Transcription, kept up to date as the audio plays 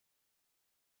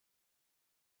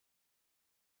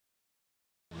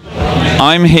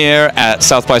I'm here at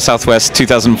South by Southwest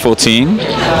 2014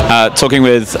 talking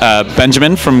with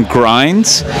Benjamin from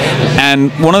Grind,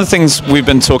 and one of the things we've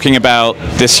been talking about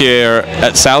this year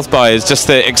at South by is just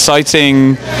the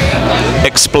exciting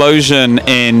explosion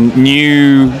in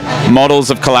new models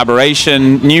of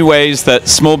collaboration, new ways that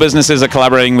small businesses are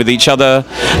collaborating with each other,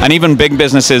 and even big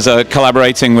businesses are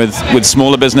collaborating with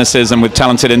smaller businesses and with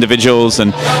talented individuals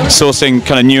and sourcing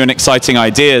kind of new and exciting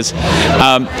ideas.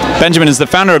 Benjamin is the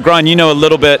founder of Grind. You know a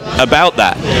little bit about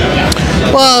that.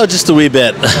 Well, just a wee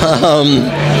bit.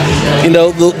 You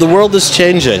know, the world is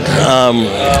changing,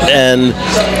 and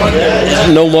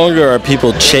no longer are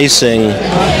people chasing,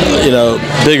 you know,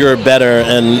 bigger, better,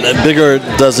 and bigger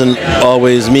doesn't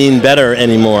always mean better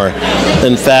anymore.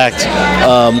 In fact,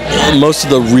 most of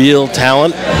the real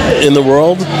talent in the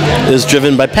world is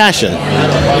driven by passion,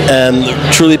 and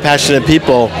truly passionate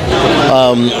people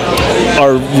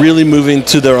are really moving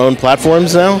to their own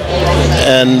platforms now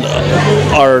and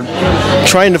are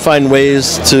trying to find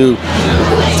ways to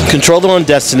control their own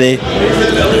destiny,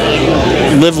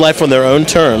 live life on their own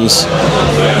terms,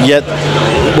 yet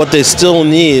what they still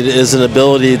need is an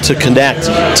ability to connect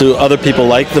to other people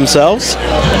like themselves,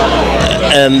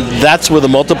 and that's where the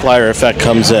multiplier effect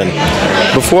comes in.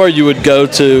 Before, you would go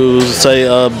to, say,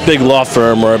 a big law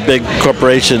firm or a big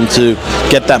corporation to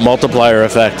get that multiplier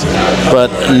effect, but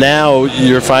now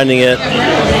you're finding it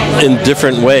in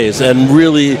different ways and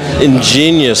really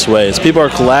ingenious ways. People are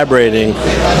collaborating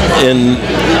in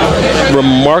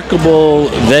remarkable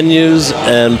venues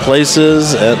and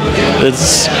places, and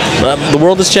it's the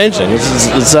world is changing.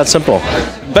 It's that simple.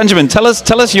 Benjamin, tell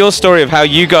us your story of how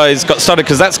you guys got started,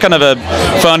 because that's kind of a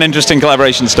fun, interesting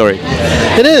collaboration story.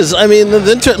 It is. I mean, one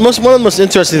of the most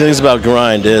interesting things about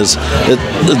Grind is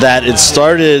that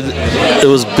it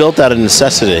was built out of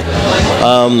necessity.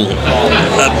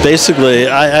 Basically,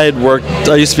 I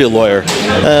used to be a lawyer,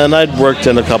 and I'd worked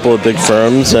in a couple of big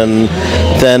firms, and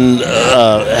then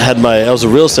I was a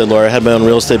real estate lawyer, had my own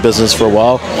real estate business for a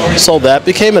while, sold that,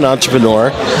 became an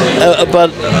entrepreneur,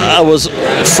 but I was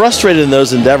frustrated in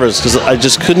those endeavors because I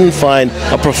just couldn't find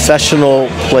a professional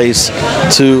place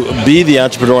to be the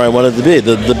entrepreneur I wanted to be,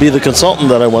 to be the consultant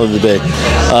that I wanted to be.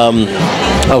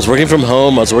 I was working from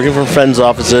home, I was working from friends'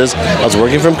 offices, I was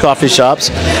working from coffee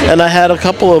shops, and I had a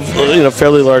couple of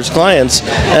fairly large clients,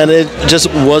 and it just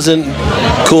wasn't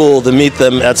cool to meet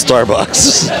them at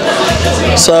Starbucks.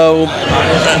 So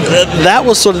that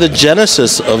was sort of the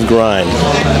genesis of Grind.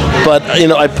 But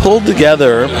I pulled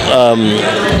together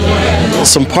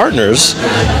some partners,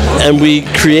 and we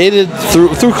created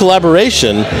through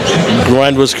collaboration.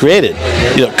 Grind was created.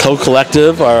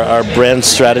 Co-Collective, our brand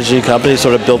strategy company,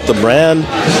 sort of built the brand.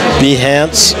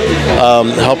 Behance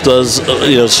helped us,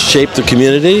 shape the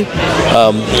community.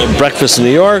 Breakfast in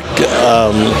New York.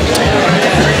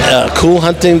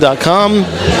 CoolHunting.com.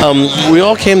 We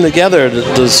all came together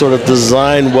to sort of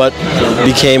design what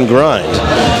became Grind.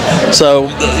 So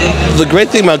the great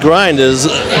thing about Grind is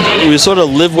we sort of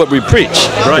live what we preach.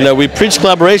 Right. We preach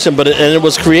collaboration, but it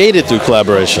was created through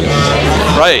collaboration.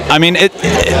 Right. I mean,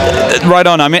 right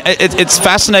on. I mean, it's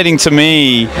fascinating to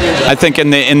me. I think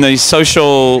in the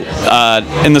social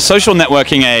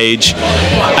networking age,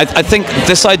 I think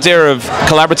this idea of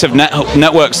collaborative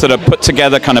networks that are put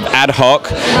together kind of ad hoc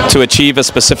to achieve a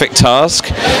specific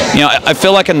task. I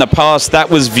feel like in the past that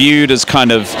was viewed as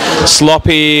kind of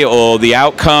sloppy, or the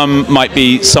outcome might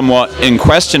be somewhat in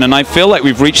question. And I feel like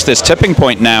we've reached this tipping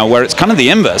point now where it's kind of the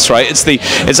inverse, right?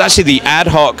 It's actually the ad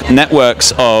hoc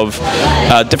networks of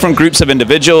different groups of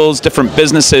individuals, different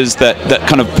businesses that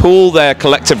kind of pool their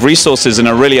collective resources in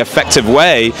a really effective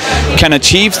way, can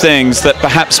achieve things that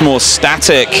perhaps more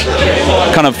static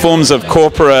kind of forms of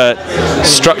corporate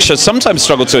structure sometimes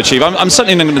struggle to achieve. I'm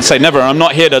certainly not going to say never. I'm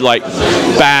not here to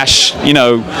bash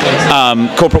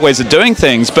corporate ways of doing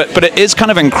things, but it is kind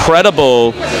of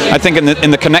incredible. I think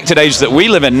in the connected age that we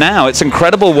live in now, it's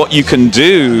incredible what you can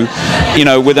do,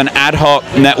 with an ad hoc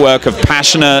network of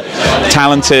passionate,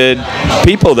 talented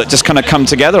people that just kind of come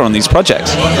together on these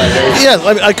projects. Yeah,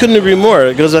 I couldn't agree more.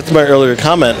 It goes back to my earlier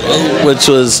comment, which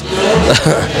was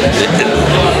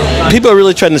people are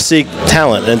really trying to seek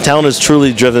talent, and talent is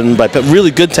truly driven by,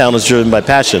 really good talent is driven by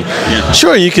passion. Yeah.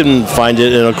 Sure, you can find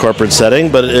it in a corporate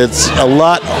setting, but it's a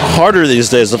lot harder these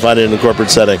days to find it in a corporate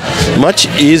setting. Much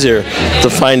easier to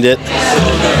find it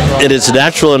in its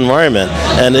natural environment,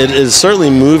 and it is certainly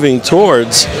moving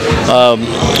towards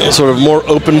sort of more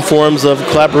open forms of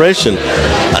collaboration.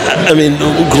 I mean,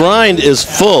 Grind is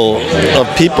full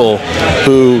of people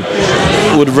who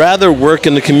would rather work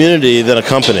in the community than a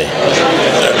company.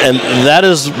 And that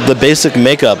is the basic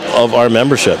makeup of our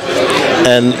membership.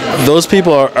 And those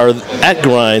people are at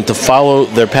Grind to follow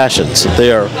their passions.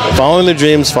 They are following their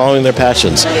dreams, following their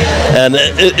passions. And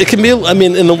it can be, I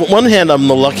mean, in the one hand, I'm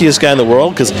the luckiest guy in the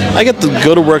world because I get to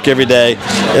go to work every day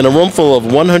in a room full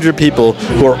of 100 people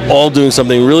who are all doing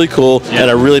something really cool and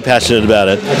are really passionate about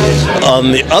it.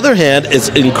 On the other hand, it's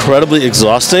incredibly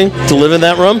exhausting to live in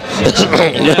that room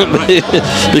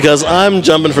because I'm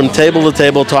jumping from table to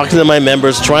table, talking to my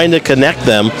members, trying to connect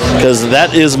them, because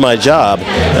that is my job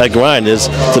at Grind, is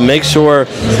to make sure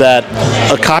that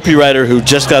a copywriter who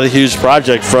just got a huge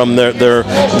project from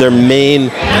their main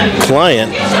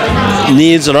client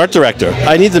needs an art director.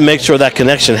 I need to make sure that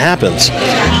connection happens.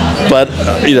 But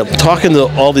talking to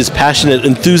all these passionate,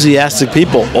 enthusiastic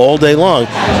people all day long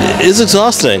is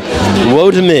exhausting.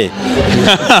 Woe to me.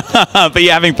 But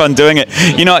you're having fun doing it.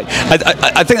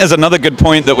 I think there's another good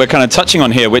point that we're kind of touching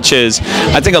on here, which is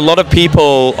I think a lot of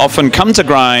people often come to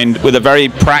Grind with a very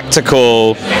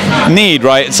practical need,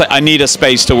 right? It's like, I need a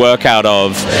space to work out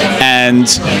of. And,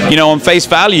 on face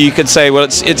value, you could say, well,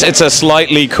 it's a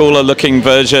slightly cooler looking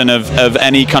version of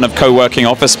any kind of co-working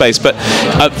office space. But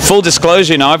full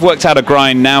disclosure, I've worked out a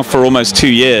Grind now for almost 2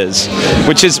 years,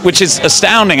 which is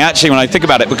astounding actually when I think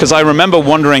about it, because I remember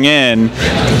wandering in,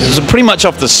 it was pretty much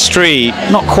off the street,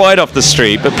 not quite off the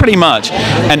street, but pretty much,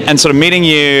 and sort of meeting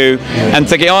you and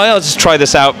thinking, oh, I'll just try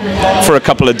this out for a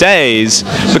couple of days,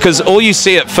 because all you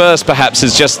see at first perhaps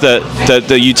is just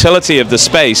the utility of the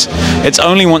space. It's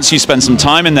only once you spend some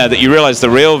time in there that you realize the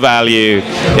real value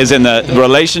is in the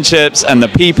relationships and the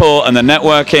people and the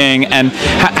networking. And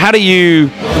how do you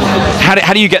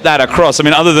get that across? I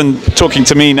mean, other than talking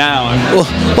to me now. Well,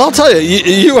 I'll tell you,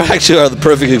 you actually are the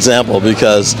perfect example,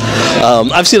 because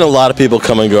I've seen a lot of people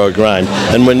come and go at Grind,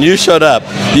 and when you showed up,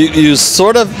 you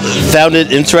sort of found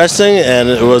it interesting, and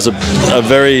it was a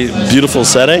very beautiful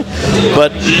setting,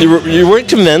 but you weren't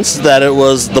convinced that it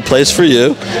was the place for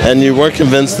you, and you weren't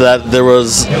convinced that there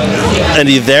was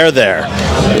any there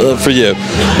for you.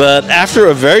 But after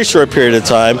a very short period of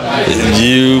time,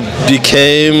 you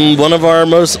became one of our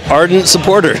most ardent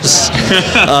supporters,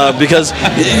 because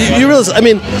you realize, I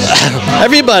mean,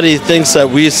 everybody thinks that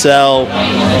we sell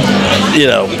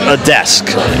a desk,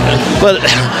 but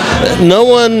no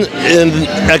one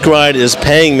at Grind is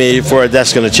paying me for a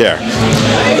desk and a chair.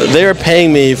 They are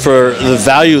paying me for the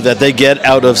value that they get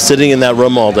out of sitting in that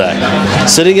room all day,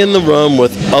 sitting in the room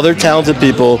with other talented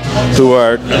people who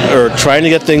are trying to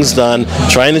get things done,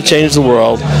 trying to change the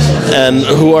world, and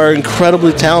who are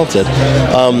incredibly talented.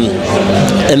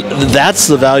 And that's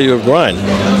the value of Grind,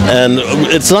 and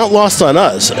it's not lost on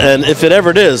us. And if it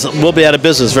ever is, we'll be out of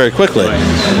business very quickly.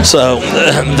 So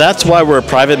that's why we're a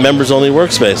private members-only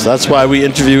workspace. That's why we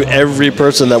interview every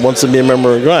person that wants to be a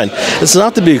member of Grind. It's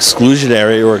not to be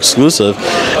exclusionary or exclusive.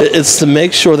 It's to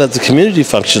make sure that the community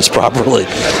functions properly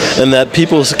and that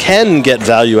people can get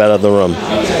value out of the room.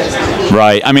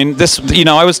 Right. I mean,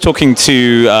 I was talking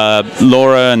to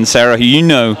Laura and Sarah,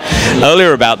 who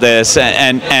earlier about this,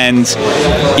 and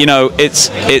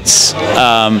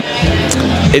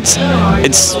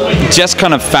it's just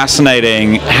kind of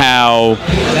fascinating how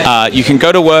you can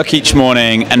go to work each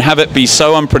morning and have it be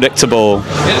so unpredictable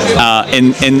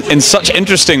in such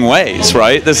interesting ways,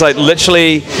 right? There's like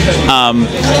literally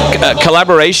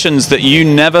collaborations that you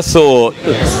never thought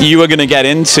you were going to get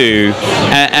into,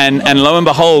 and lo and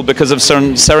behold, because of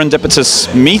some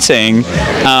serendipitous meeting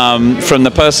from the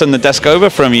person the desk over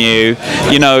from you,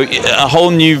 a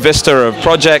whole new vista of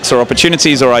projects or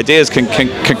opportunities or ideas can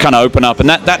kind of open up, and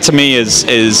that to me is,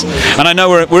 and I know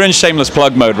we're in shameless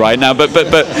plug mode right now, but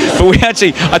we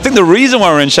actually, I think the reason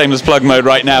why we're in shameless plug mode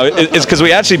right now is because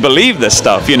we actually believe this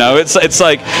stuff. It's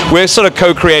like we're sort of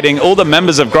co-creating. All the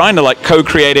members of Grind are like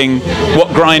co-creating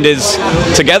what Grind is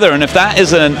together, and if that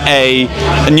isn't a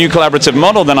new collaborative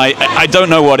model, then I don't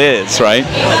know what is, right?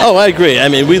 Oh, I agree. I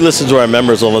mean, we listen to our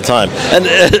members all the time,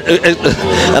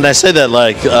 and I say that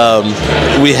like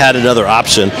we had another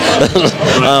option.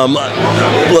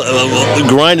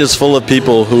 Grind is full of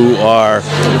people who are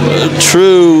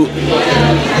true,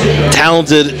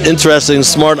 talented, interesting,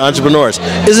 smart entrepreneurs.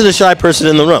 Isn't a shy person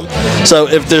in the room. So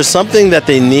if there's something that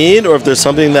they need, or if there's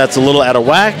something that's a little out of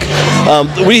whack,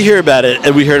 we hear about it,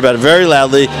 and we hear about it very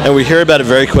loudly, and we hear about it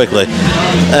very quickly.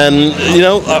 And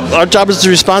our job is to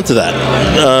respond to that.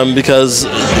 that because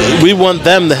we want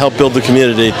them to help build the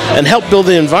community and help build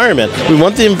the environment. We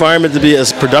want the environment to be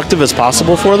as productive as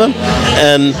possible for them.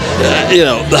 And, you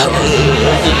know,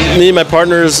 me and my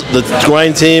partners, the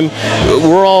Grind team,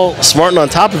 we're all smart and on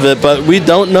top of it, but we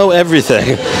don't know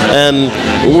everything. And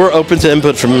we're open to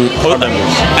input from our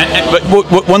members.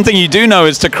 But one thing you do know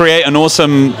is to create an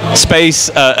awesome space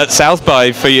at South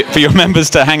by for your members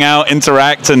to hang out,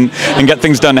 interact, and get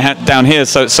things done down here.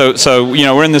 So you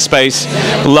know, we're in this space,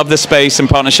 love this space in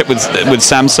partnership with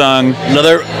Samsung.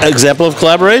 Another example of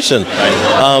collaboration.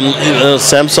 You know,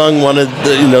 Samsung wanted,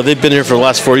 you know, they've been here for the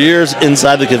last 4 years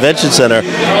inside the convention center,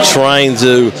 trying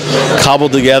to cobble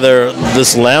together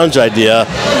this lounge idea.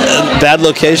 Bad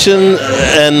location,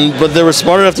 but they were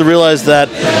smart enough to realize that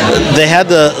they had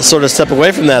to sort of step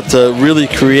away from that to really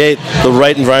create the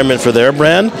right environment for their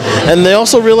brand. And they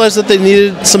also realized that they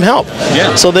needed some help.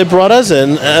 Yeah. So they brought us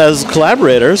in as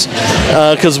collaborators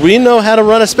because we know how to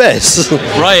run a space.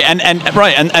 Right,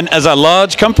 and as a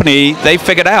large company, they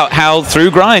figured out how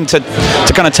through Grind to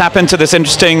kind of tap into this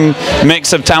interesting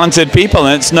mix of talented people.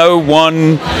 And it's no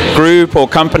one group or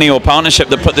company or partnership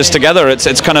that put this together.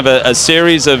 It's kind of a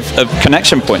series of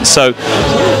connection points. So,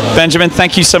 Benjamin,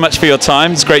 thank you so much for your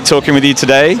time. It's great talking with you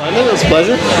today. Simon, it was a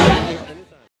pleasure.